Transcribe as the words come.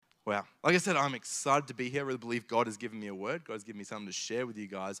Wow. Like I said, I'm excited to be here. I really believe God has given me a word. God has given me something to share with you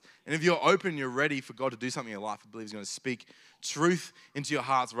guys. And if you're open, you're ready for God to do something in your life, I believe He's going to speak truth into your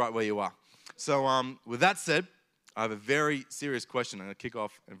hearts right where you are. So with that said, I have a very serious question. I'm going to kick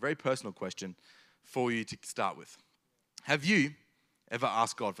off a very personal question for you to start with. Have you ever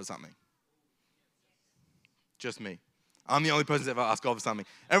asked God for something? Just me. I'm the only person who's ever asked God for something.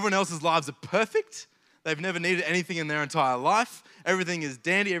 Everyone else's lives are perfect. They've never needed anything in their entire life. Everything is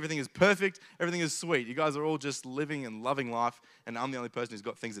dandy. Everything is perfect. Everything is sweet. You guys are all just living and loving life, and I'm the only person who's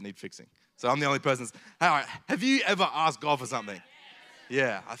got things that need fixing. So I'm the only person. Have you ever asked God for something?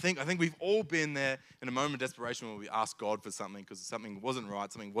 Yeah, I think we've all been there in a moment of desperation when we ask God for something because something wasn't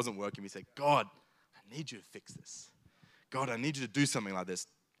right, something wasn't working. We say, God, I need you to fix this. God, I need you to do something like this.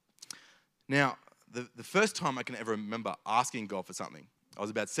 Now, the first time I can ever remember asking God for something, I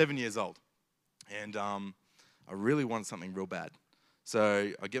was about 7 years old. And I really wanted something real bad.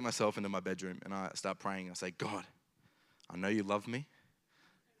 So I get myself into my bedroom and I start praying. I say, God, I know you love me.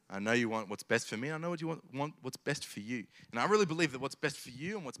 I know you want what's best for me. I know what you want what's best for you. And I really believe that what's best for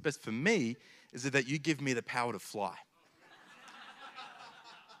you and what's best for me is that you give me the power to fly.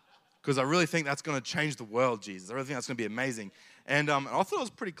 Because I really think that's going to change the world, Jesus. I really think that's going to be amazing. And I thought I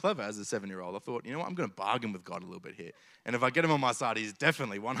was pretty clever as a 7-year-old. I thought, you know what, I'm going to bargain with God a little bit here. And if I get him on my side, he's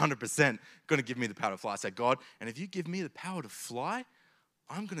definitely 100% going to give me the power to fly. I said, God, and if you give me the power to fly,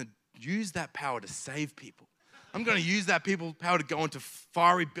 I'm going to use that power to save people. I'm going to use that power to go into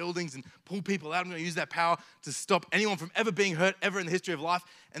fiery buildings and pull people out. I'm going to use that power to stop anyone from ever being hurt ever in the history of life.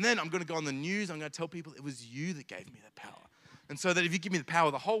 And then I'm going to go on the news. I'm going to tell people it was you that gave me that power. And so that if you give me the power,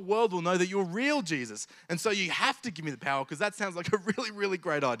 the whole world will know that you're real, Jesus. And so you have to give me the power because that sounds like a really, really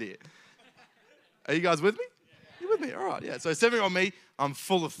great idea. Are you guys with me? You're with me? All right, yeah. So 7-year-old me, I'm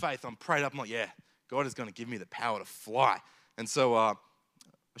full of faith. I'm prayed up. I'm like, yeah, God is going to give me the power to fly. And so I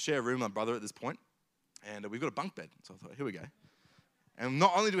share a room with my brother at this point, and we've got a bunk bed. So I thought, here we go. And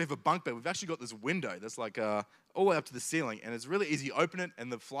not only do we have a bunk bed, we've actually got this window that's like all the way up to the ceiling. And it's really easy. You open it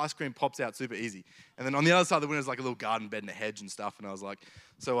and the fly screen pops out super easy. And then on the other side of the window is like a little garden bed and a hedge and stuff. And I was like,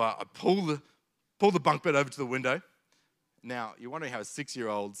 so I pull the bunk bed over to the window. Now, you're wondering how a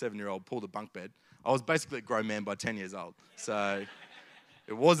 6-year-old, 7-year-old pulled a bunk bed. I was basically a grown man by 10 years old. So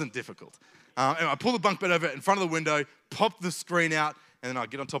it wasn't difficult. And I pull the bunk bed over in front of the window, pop the screen out, and then I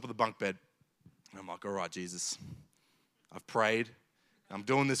get on top of the bunk bed. And I'm like, all right, Jesus, I've prayed. I'm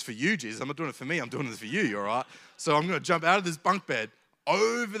doing this for you, Jesus. I'm not doing it for me. I'm doing this for you, all right? So I'm going to jump out of this bunk bed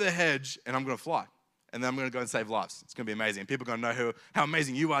over the hedge, and I'm going to fly. And then I'm going to go and save lives. It's going to be amazing. And people are going to know how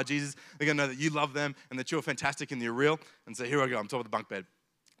amazing you are, Jesus. They're going to know that you love them and that you're fantastic and you're real. And so here I go. I'm top of the bunk bed,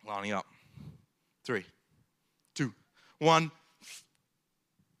 lining up. 3, 2, 1.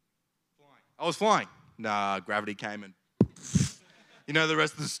 Flying. I was flying. Nah, gravity came and you know the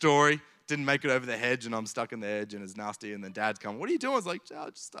rest of the story. Didn't make it over the hedge, and I'm stuck in the edge, and it's nasty. And then Dad's come, what are you doing? I was like,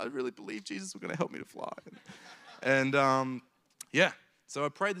 I really believe Jesus was going to help me to fly. And yeah, so I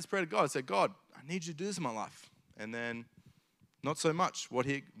prayed this prayer to God. I said, God, I need you to do this in my life. And then not so much what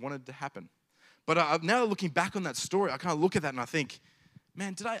he wanted to happen. But now looking back on that story, I kind of look at that and I think,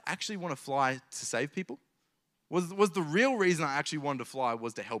 man, did I actually want to fly to save people? Was the real reason I actually wanted to fly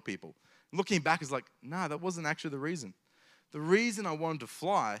was to help people? Looking back is like, no, that wasn't actually the reason. The reason I wanted to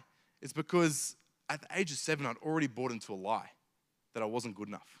fly is because at the age of 7, I'd already bought into a lie that I wasn't good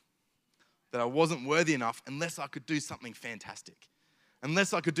enough, that I wasn't worthy enough unless I could do something fantastic,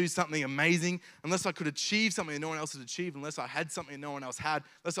 unless I could do something amazing, unless I could achieve something that no one else had achieved, unless I had something that no one else had,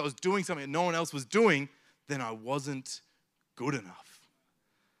 unless I was doing something that no one else was doing, then I wasn't good enough.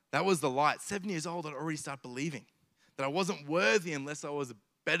 That was the lie. At 7 years old, I'd already started believing that I wasn't worthy unless I was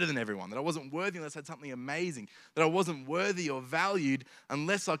better than everyone, that I wasn't worthy unless I had something amazing, that I wasn't worthy or valued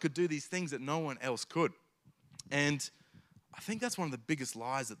unless I could do these things that no one else could. And I think that's one of the biggest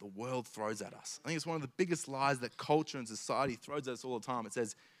lies that the world throws at us. I think it's one of the biggest lies that culture and society throws at us all the time. It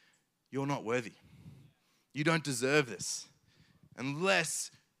says, you're not worthy. You don't deserve this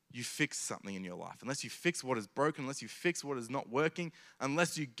unless you fix something in your life, unless you fix what is broken, unless you fix what is not working,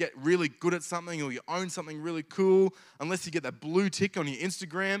 unless you get really good at something or you own something really cool, unless you get that blue tick on your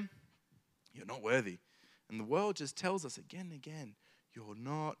Instagram, you're not worthy. And the world just tells us again and again, you're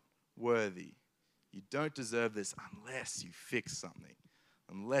not worthy. You don't deserve this unless you fix something,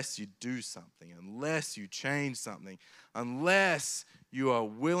 unless you do something, unless you change something, unless you are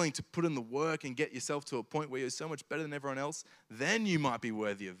willing to put in the work and get yourself to a point where you're so much better than everyone else, then you might be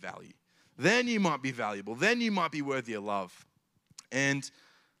worthy of value. Then you might be valuable. Then you might be worthy of love. And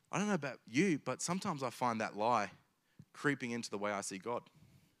I don't know about you, but sometimes I find that lie creeping into the way I see God.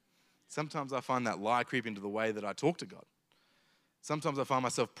 Sometimes I find that lie creeping into the way that I talk to God. Sometimes I find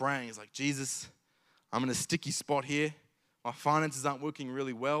myself praying. It's like, Jesus, I'm in a sticky spot here. My finances aren't working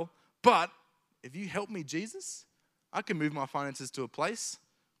really well. But if you help me, Jesus, I can move my finances to a place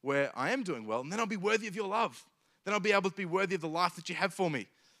where I am doing well. And then I'll be worthy of your love. Then I'll be able to be worthy of the life that you have for me.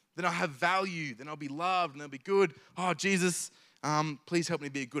 Then I'll have value. Then I'll be loved and I'll be good. Oh, Jesus, please help me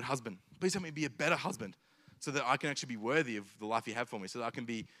be a good husband. Please help me be a better husband so that I can actually be worthy of the life you have for me, so that I can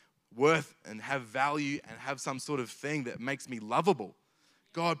be worth and have value and have some sort of thing that makes me lovable.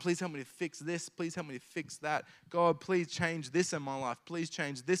 God, please help me to fix this. Please help me to fix that. God, please change this in my life. Please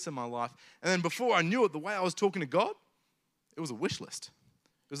change this in my life. And then before I knew it, the way I was talking to God, it was a wish list.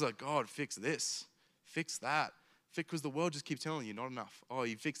 It was like, God, fix this, fix that. Because the world just keeps telling you not enough. Oh,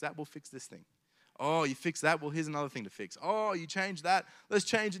 you fix that, we'll fix this thing. Oh, you fix that, well, here's another thing to fix. Oh, you change that, let's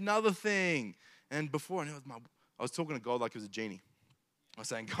change another thing. And before I knew it, I was talking to God like he was a genie. I was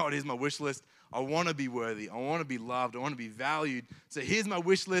saying, God, here's my wish list. I want to be worthy. I want to be loved. I want to be valued. So here's my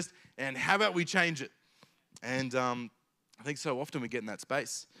wish list, and how about we change it? And I think so often we get in that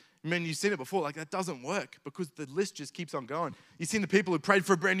space. I mean, you've seen it before. Like, that doesn't work because the list just keeps on going. You've seen the people who prayed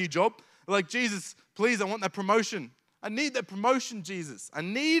for a brand new job. They're like, Jesus, please, I want that promotion. I need that promotion, Jesus. I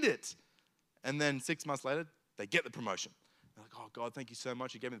need it. And then 6 months later, they get the promotion. They're like, oh, God, thank you so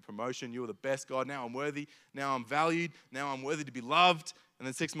much. You gave me the promotion. You were the best, God. Now I'm worthy. Now I'm valued. Now I'm worthy to be loved. And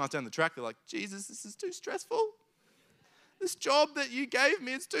then 6 months down the track, they're like, Jesus, this is too stressful. This job that you gave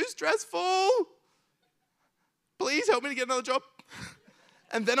me, it's too stressful. Please help me to get another job.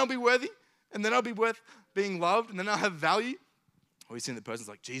 And then I'll be worthy. And then I'll be worth being loved. And then I'll have value. Or you've seen the person's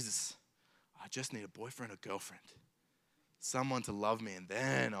like, Jesus, I just need a boyfriend or girlfriend. Someone to love me, and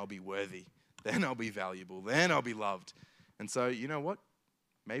then I'll be worthy. Then I'll be valuable. Then I'll be loved. And so, you know what?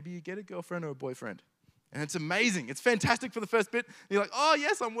 Maybe you get a girlfriend or a boyfriend. And it's amazing. It's fantastic for the first bit. And you're like, oh,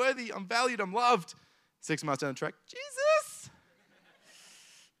 yes, I'm worthy. I'm valued. I'm loved. 6 months down the track, Jesus,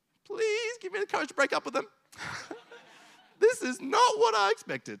 please give me the courage to break up with them. This is not what I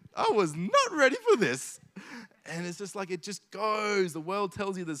expected. I was not ready for this. And it's just like it just goes. The world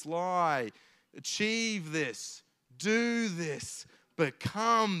tells you this lie. Achieve this. Do this.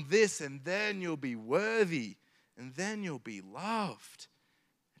 Become this. And then you'll be worthy. And then you'll be loved.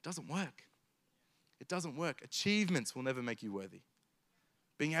 It doesn't work. It doesn't work. Achievements will never make you worthy.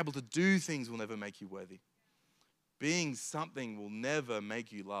 Being able to do things will never make you worthy. Being something will never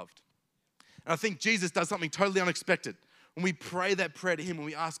make you loved. And I think Jesus does something totally unexpected. When we pray that prayer to him, when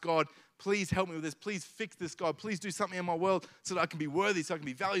we ask God, please help me with this, please fix this, God, please do something in my world so that I can be worthy, so I can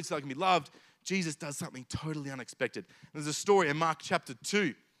be valued, so I can be loved, Jesus does something totally unexpected. And there's a story in Mark chapter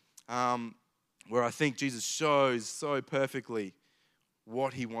 2 where I think Jesus shows so perfectly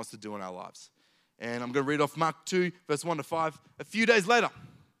what he wants to do in our lives. And I'm going to read off Mark 2, verse 1 to 5. A few days later,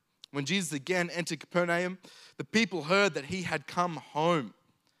 when Jesus again entered Capernaum, the people heard that he had come home.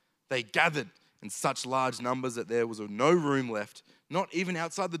 They gathered in such large numbers that there was no room left, not even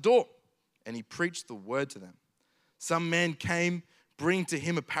outside the door. And he preached the word to them. Some men came, bringing to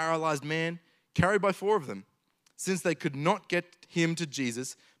him a paralyzed man, carried by 4 of them. Since they could not get him to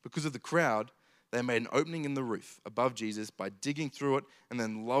Jesus because of the crowd, they made an opening in the roof above Jesus by digging through it and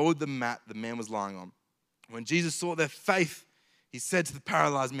then lowered the mat the man was lying on. When Jesus saw their faith, he said to the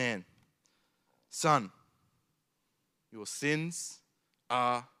paralyzed man, "Son, your sins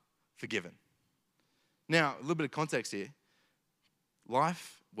are forgiven." Now, a little bit of context here.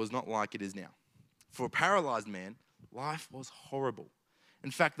 Life was not like it is now. For a paralyzed man, life was horrible.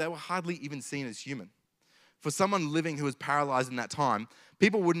 In fact, they were hardly even seen as human. For someone living who was paralyzed in that time,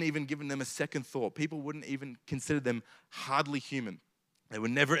 people wouldn't even give them a second thought. People wouldn't even consider them hardly human. They were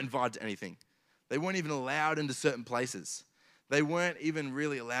never invited to anything. They weren't even allowed into certain places. They weren't even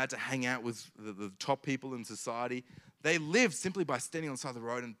really allowed to hang out with the top people in society. They lived simply by standing on the side of the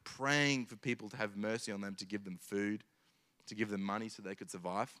road and praying for people to have mercy on them, to give them food, to give them money so they could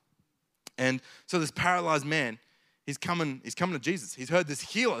survive. And so this paralyzed man, he's coming to Jesus. He's heard this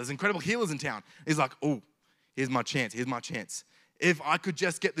healer, there's incredible healers in town. He's like, oh, here's my chance. If I could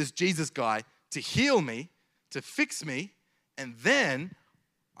just get this Jesus guy to heal me, to fix me, and then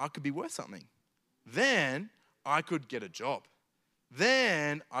I could be worth something. Then I could get a job.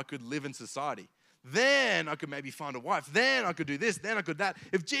 Then I could live in society. Then I could maybe find a wife. Then I could do this. Then I could that.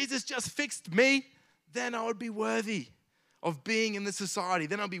 If Jesus just fixed me, then I would be worthy of being in this society.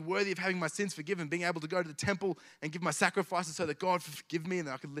 Then I'd be worthy of having my sins forgiven, being able to go to the temple and give my sacrifices so that God would forgive me and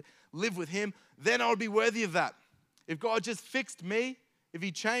that I could live with him. Then I would be worthy of that. If God just fixed me, if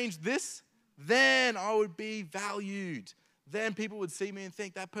he changed this, then I would be valued. Then people would see me and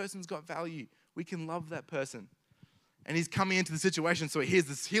think that person's got value. We can love that person. And he's coming into the situation, so he hears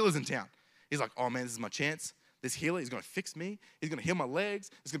this healer's in town. He's like, oh man, this is my chance. This healer, he's going to fix me. He's going to heal my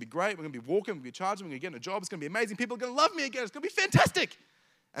legs. It's going to be great. We're going to be walking. We're going to be charging. We're going to get in a job. It's going to be amazing. People are going to love me again. It's going to be fantastic.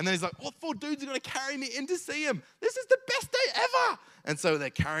 And then he's like, all 4 dudes are going to carry me in to see him. This is the best day ever. And so they're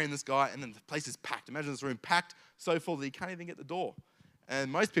carrying this guy, and then the place is packed. Imagine this room packed so full that he can't even get the door. And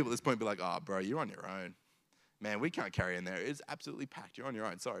most people at this point be like, oh, bro, you're on your own. Man, we can't carry in there. It's absolutely packed. You're on your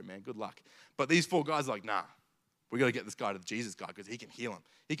own. Sorry, man. Good luck. But these 4 guys are like, nah, we got to get this guy to the Jesus guy because he can heal him.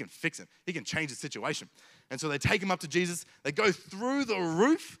 He can fix him. He can change the situation. And so they take him up to Jesus. They go through the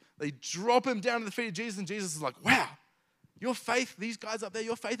roof. They drop him down to the feet of Jesus. And Jesus is like, wow, your faith, these guys up there,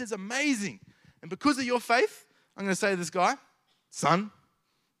 your faith is amazing. And because of your faith, I'm going to say to this guy, son,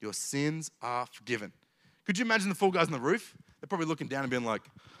 your sins are forgiven. Could you imagine the 4 guys on the roof? They're probably looking down and being like,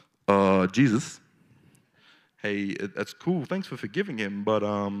 Jesus, hey, that's cool. Thanks for forgiving him, but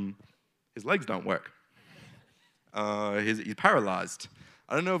his legs don't work. He's paralyzed.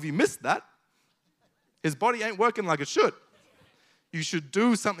 I don't know if you missed that. His body ain't working like it should. You should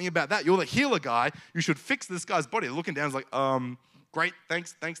do something about that. You're the healer guy. You should fix this guy's body. They're looking down, is like, great,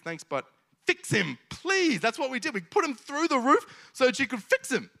 thanks, but fix him, please. That's what we did. We put him through the roof so that you could fix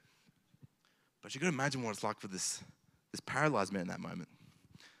him. But you got to imagine what it's like for this paralyzed man in that moment.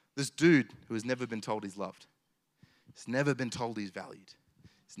 This dude who has never been told he's loved. He's never been told he's valued.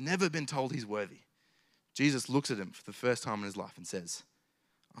 He's never been told he's worthy. Jesus looks at him for the first time in his life and says,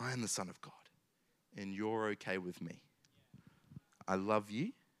 I am the Son of God, and you're okay with me. I love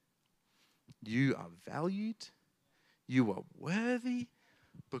you. You are valued. You are worthy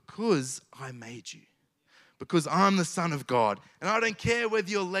because I made you. Because I'm the Son of God. And I don't care whether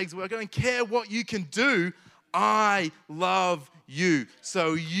your legs work. I don't care what you can do. I love you.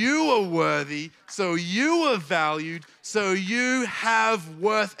 So you are worthy. So you are valued. So you have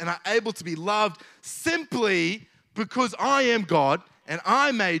worth and are able to be loved simply because I am God and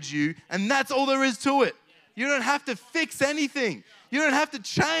I made you. And that's all there is to it. You don't have to fix anything. You don't have to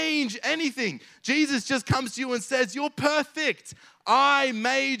change anything. Jesus just comes to you and says, you're perfect. I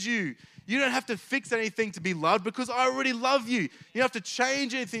made you. You don't have to fix anything to be loved because I already love you. You don't have to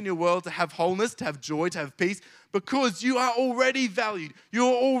change anything in your world to have wholeness, to have joy, to have peace because you are already valued.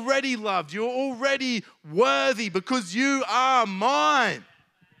 You're already loved. You're already worthy because you are mine.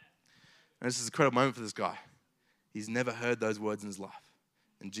 And this is an incredible moment for this guy. He's never heard those words in his life.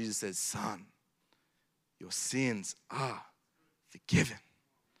 And Jesus says, son, your sins are forgiven.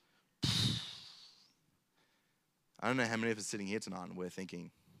 I don't know how many of us are sitting here tonight and we're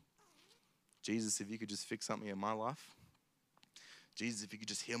thinking, Jesus, if you could just fix something in my life. Jesus, if you could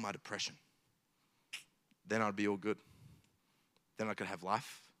just heal my depression. Then I'd be all good. Then I could have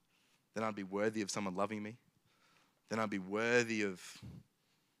life. Then I'd be worthy of someone loving me. Then I'd be worthy of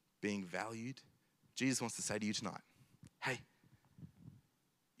being valued. Jesus wants to say to you tonight, hey,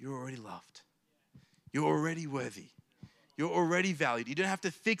 you're already loved. You're already worthy. You're already valued. You don't have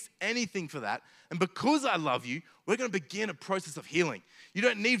to fix anything for that. And because I love you, we're going to begin a process of healing. You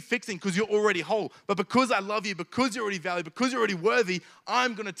don't need fixing because you're already whole. But because I love you, because you're already valued, because you're already worthy,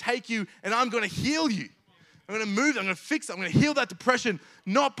 I'm going to take you and I'm going to heal you. I'm going to move, I'm going to fix it, I'm going to heal that depression,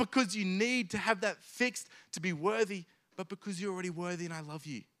 not because you need to have that fixed to be worthy, but because you're already worthy and I love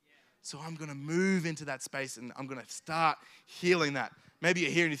you. So I'm going to move into that space and I'm going to start healing that. Maybe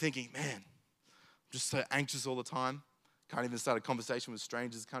you're here and you're thinking, man, I'm just so anxious all the time. Can't even start a conversation with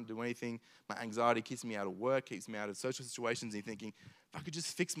strangers, can't do anything. My anxiety keeps me out of work, keeps me out of social situations. And you're thinking, if I could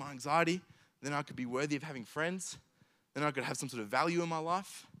just fix my anxiety, then I could be worthy of having friends. Then I could have some sort of value in my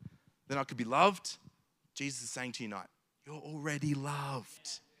life. Then I could be loved. Jesus is saying to you tonight, you're already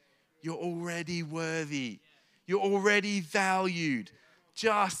loved. You're already worthy. You're already valued.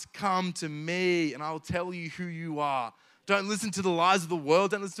 Just come to me and I'll tell you who you are. Don't listen to the lies of the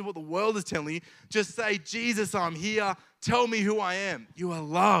world. Don't listen to what the world is telling you. Just say, Jesus, I'm here. Tell me who I am. You are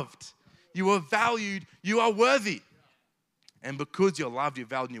loved. You are valued. You are worthy. And because you're loved, you're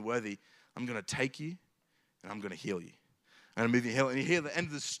valued, and you're worthy, I'm going to take you and I'm going to heal you. I'm going to move you heal. And you hear the end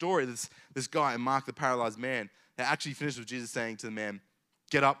of the story, this guy, Mark, the paralyzed man, that actually finished with Jesus saying to the man,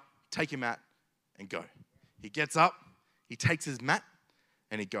 get up, take your mat, and go. He gets up, he takes his mat,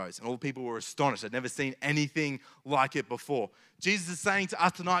 and he goes. And all the people were astonished. They'd never seen anything like it before. Jesus is saying to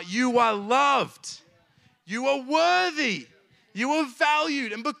us tonight, you are loved. You are worthy. You are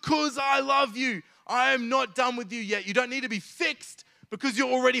valued. And because I love you, I am not done with you yet. You don't need to be fixed because you're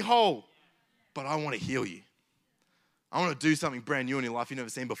already whole. But I want to heal you. I want to do something brand new in your life you've never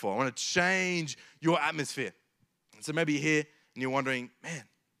seen before. I want to change your atmosphere. And so maybe you're here and you're wondering, man,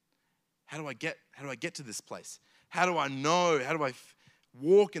 how do I get to this place? How do I know? How do I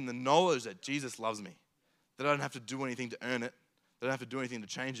walk in the knowledge that Jesus loves me? That I don't have to do anything to earn it. That I don't have to do anything to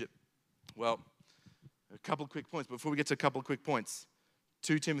change it. Well, A couple of quick points. Before we get to a couple of quick points,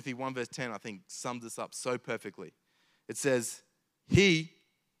 2 Timothy 1 verse 10, I think, sums this up so perfectly. It says, He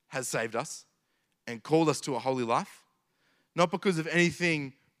has saved us and called us to a holy life, not because of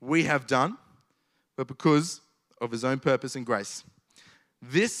anything we have done, but because of His own purpose and grace.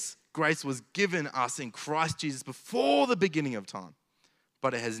 This grace was given us in Christ Jesus before the beginning of time,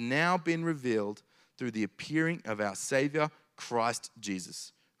 but it has now been revealed through the appearing of our Savior, Christ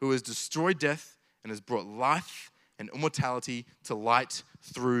Jesus, who has destroyed death and has brought life and immortality to light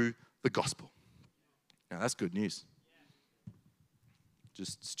through the gospel. Now, that's good news.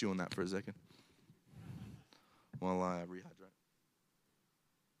 Just stew on that for a second while I rehydrate.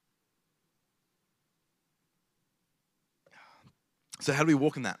 So how do we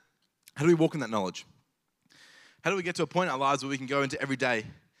walk in that? How do we walk in that knowledge? How do we get to a point in our lives where we can go into every day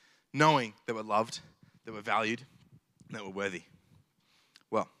knowing that we're loved, that we're valued, and that we're worthy?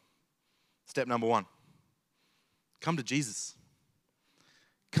 Well, step number 1, come to Jesus.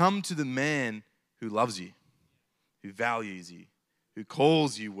 Come to the man who loves you, who values you, who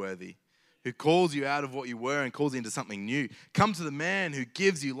calls you worthy, who calls you out of what you were and calls you into something new. Come to the man who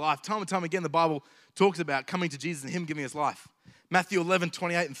gives you life. Time and time again, the Bible talks about coming to Jesus and Him giving us life. Matthew 11,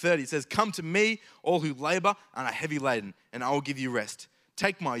 28 and 30 says, Come to me, all who labor and are heavy laden, and I will give you rest.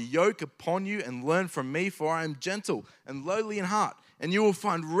 Take my yoke upon you and learn from me, for I am gentle and lowly in heart, and you will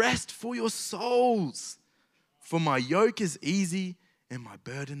find rest for your souls. For my yoke is easy and my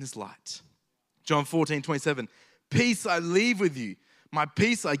burden is light. John 14, 27, Peace I leave with you, my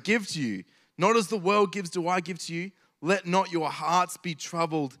peace I give to you. Not as the world gives do I give to you. Let not your hearts be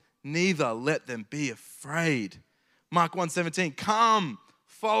troubled, neither let them be afraid. Mark 1:17, Come,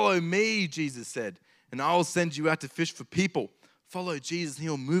 follow me, Jesus said, and I will send you out to fish for people. Follow Jesus and He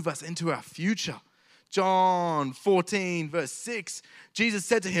will move us into our future. John 14 verse 6, Jesus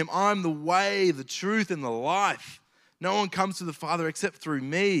said to him, I'm the way, the truth, and the life. No one comes to the Father except through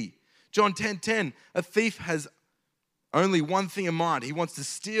me. John 10:10, a thief has only one thing in mind. He wants to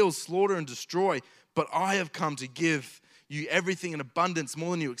steal, slaughter, and destroy, but I have come to give you everything in abundance,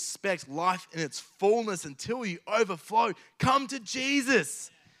 more than you expect, life in its fullness until you overflow. Come to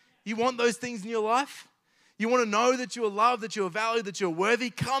Jesus. You want those things in your life? You want to know that you are loved, that you are valued, that you're worthy?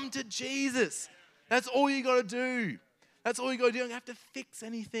 Come to Jesus. That's all you got to do. That's all you got to do. You don't have to fix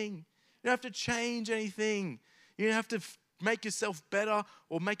anything. You don't have to change anything. You don't have to make yourself better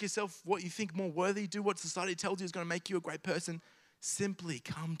or make yourself what you think more worthy. Do what society tells you is going to make you a great person. Simply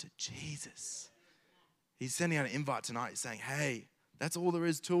come to Jesus. He's sending out an invite tonight saying, hey, that's all there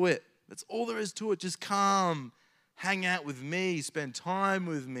is to it. That's all there is to it. Just come, hang out with me, spend time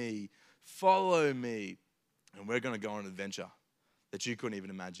with me, follow me. And we're going to go on an adventure that you couldn't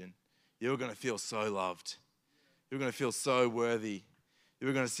even imagine. You're going to feel so loved. You're going to feel so worthy.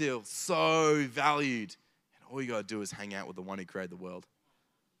 You're going to feel so valued. And all you got to do is hang out with the one who created the world.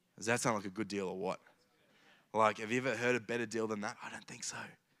 Does that sound like a good deal or what? Like, have you ever heard a better deal than that? I don't think so.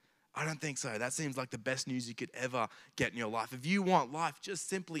 I don't think so. That seems like the best news you could ever get in your life. If you want life, just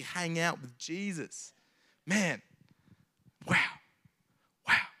simply hang out with Jesus. Man, wow.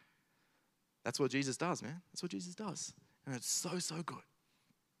 That's what Jesus does, man. That's what Jesus does. And it's so, so good.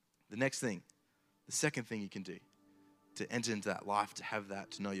 The next thing, the second thing you can do to enter into that life, to have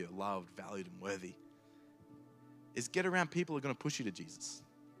that, to know you're loved, valued, and worthy, is get around people who are going to push you to Jesus.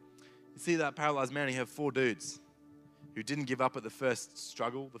 You see that paralyzed man, he had 4 dudes who didn't give up at the first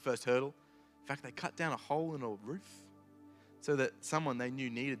struggle, the first hurdle. In fact, they cut down a hole in a roof so that someone they knew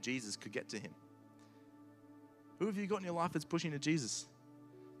needed Jesus could get to him. Who have you got in your life that's pushing to Jesus?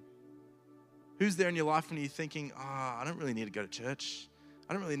 Who's there in your life when you're thinking, I don't really need to go to church.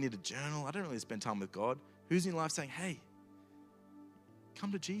 I don't really need to journal. I don't really spend time with God. Who's in your life saying, hey,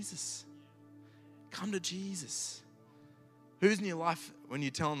 come to Jesus. Come to Jesus. Who's in your life when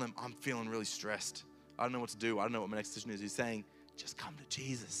you're telling them, I'm feeling really stressed. I don't know what to do. I don't know what my next decision is. He's saying, just come to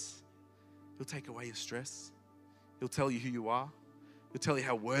Jesus. He'll take away your stress. He'll tell you who you are. He'll tell you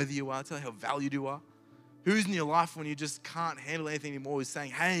how worthy you are. Tell you how valued you are. Who's in your life when you just can't handle anything anymore? He's saying,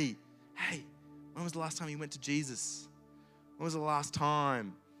 hey, when was the last time you went to Jesus? When was the last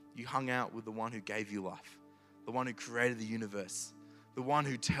time you hung out with the one who gave you life? The one who created the universe? The one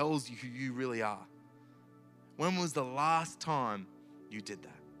who tells you who you really are? When was the last time you did that?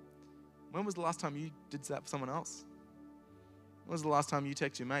 When was the last time you did that for someone else? When was the last time you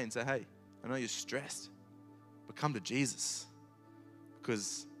text your mate and say, hey, I know you're stressed, but come to Jesus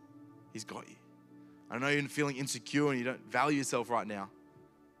because He's got you. I know you're feeling insecure and you don't value yourself right now.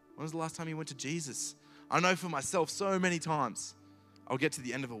 When was the last time you went to Jesus? I know for myself so many times I'll get to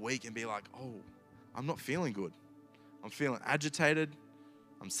the end of a week and be like, oh, I'm not feeling good. I'm feeling agitated.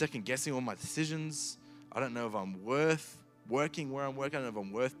 I'm second guessing all my decisions. I don't know if I'm worth working where I'm working. I don't know if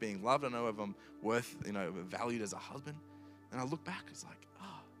I'm worth being loved. I don't know if I'm worth, valued as a husband. And I look back, it's like,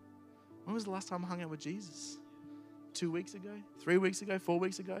 when was the last time I hung out with Jesus? 2 weeks ago? 3 weeks ago? 4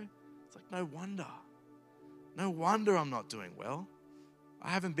 weeks ago? It's like, no wonder. No wonder I'm not doing well. I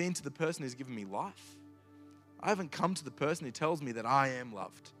haven't been to the person who's given me life. I haven't come to the person who tells me that I am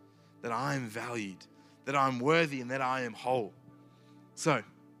loved, that I am valued, that I'm worthy, and that I am whole. So,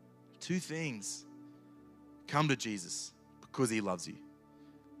 2 things. Come to Jesus because he loves you.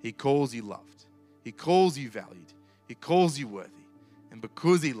 He calls you loved. He calls you valued. He calls you worthy. And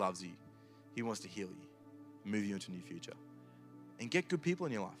because he loves you, he wants to heal you, move you into a new future. And get good people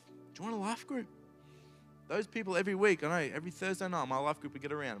in your life. Join a life group. Those people every week, I know, every Thursday night, my life group, we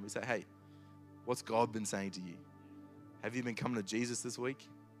get around and we say, hey, what's God been saying to you? Have you been coming to Jesus this week?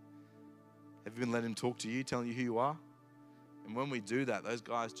 Have you been letting him talk to you, telling you who you are? And when we do that, those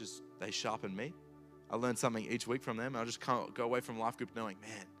guys they sharpen me. I learn something each week from them. I just can't go away from life group knowing,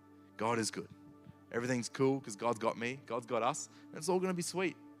 man, God is good. Everything's cool because God's got me. God's got us. And it's all going to be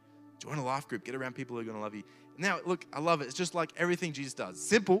sweet. Join a life group. Get around people who are going to love you. Now, look, I love it. It's just like everything Jesus does.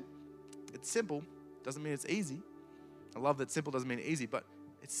 Simple. It's simple. Doesn't mean it's easy. I love that simple doesn't mean easy, but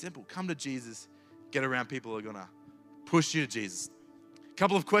it's simple. Come to Jesus. Get around people who are going to push you to Jesus. A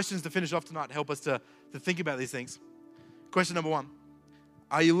couple of questions to finish off tonight to help us to think about these things. Question number 1.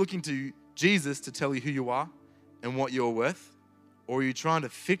 Are you looking to Jesus to tell you who you are and what you're worth? Or are you trying to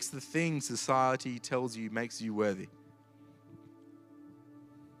fix the things society tells you makes you worthy?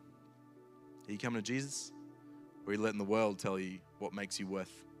 Are you coming to Jesus? Or are you letting the world tell you what makes you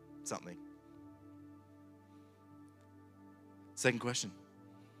worth something? Second question.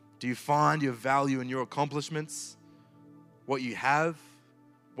 Do you find your value in your accomplishments, what you have,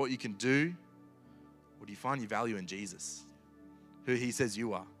 what you can do? Or do you find your value in Jesus, who he says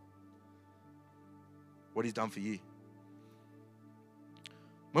you are, what he's done for you?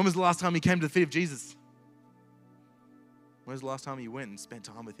 When was the last time you came to the feet of Jesus? When was the last time you went and spent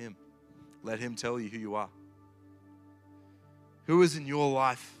time with him? Let him tell you who you are. Who is in your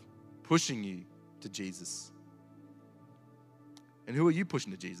life pushing you to Jesus? And who are you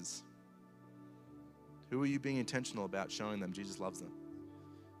pushing to Jesus? Who are you being intentional about showing them Jesus loves them?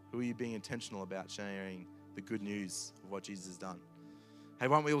 Who are you being intentional about sharing the good news of what Jesus has done? Hey,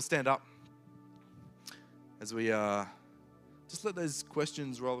 why don't we all stand up as we just let those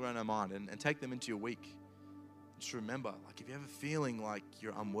questions roll around our mind and take them into your week. Just remember, if you're ever feeling like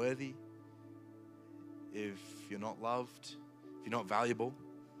you're unworthy, if you're not loved, if you're not valuable,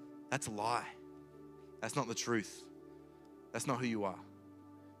 that's a lie. That's not the truth. That's not who you are.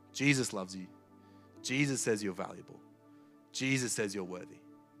 Jesus loves you. Jesus says you're valuable. Jesus says you're worthy.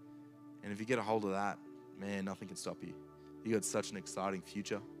 And if you get a hold of that, man, nothing can stop you. You got such an exciting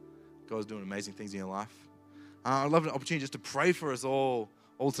future. God's doing amazing things in your life. I'd love an opportunity just to pray for us all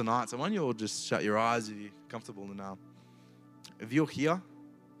tonight. So why don't you all just shut your eyes if you're comfortable. And if you're here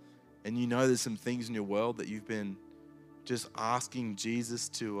and you know there's some things in your world that you've been just asking Jesus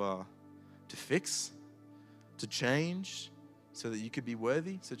to fix, to change, so that you could be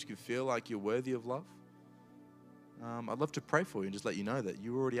worthy, so that you could feel like you're worthy of love, I'd love to pray for you and just let you know that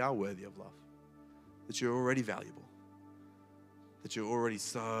you already are worthy of love, that you're already valuable, that you're already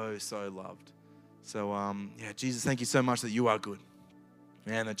so, so loved. So, Jesus, thank you so much that you are good.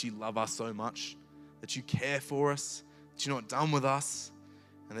 Man, that you love us so much, that you care for us, that you're not done with us,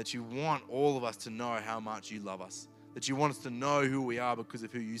 and that you want all of us to know how much you love us, that you want us to know who we are because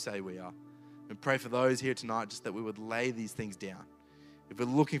of who you say we are. And pray for those here tonight just that we would lay these things down. If we're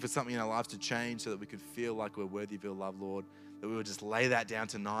looking for something in our lives to change so that we could feel like we're worthy of your love, Lord, that we would just lay that down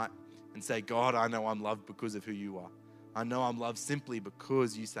tonight and say, God, I know I'm loved because of who you are. I know I'm loved simply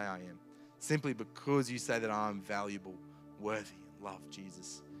because you say I am. Simply because you say that I'm valuable, worthy, and loved,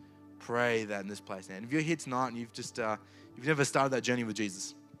 Jesus. Pray that in this place now. And if you're here tonight and you've never started that journey with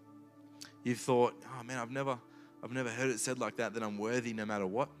Jesus, you've thought, oh man, I've never heard it said like that I'm worthy no matter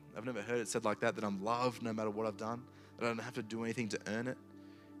what. I've never heard it said like that I'm loved no matter what I've done, that I don't have to do anything to earn it.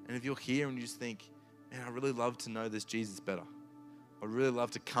 And if you're here and you just think, man, I really love to know this Jesus better. I'd really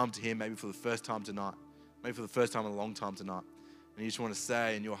love to come to him maybe for the first time tonight, maybe for the first time in a long time tonight. And you just want to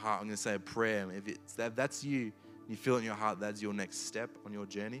say in your heart, I'm going to say a prayer. If that's you, and you feel it in your heart, that's your next step on your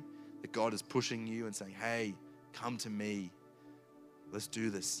journey, that God is pushing you and saying, hey, come to me. Let's do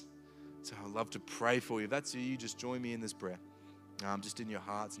this. So I'd love to pray for you. If that's you, just join me in this prayer, just in your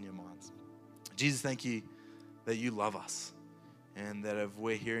hearts and your minds. Jesus, thank you that you love us, and that if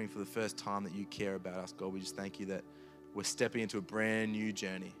we're hearing for the first time that you care about us, God, we just thank you that we're stepping into a brand new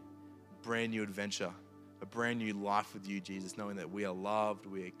journey, a brand new adventure, a brand new life with you, Jesus, knowing that we are loved,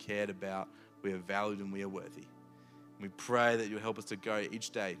 we are cared about, we are valued and we are worthy. We pray that you'll help us to go each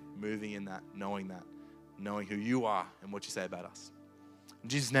day moving in that, knowing who you are and what you say about us. In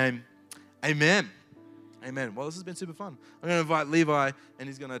Jesus' name, amen. Amen. Well, this has been super fun. I'm going to invite Levi, and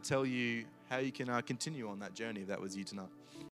he's going to tell you how you can continue on that journey if that was you tonight.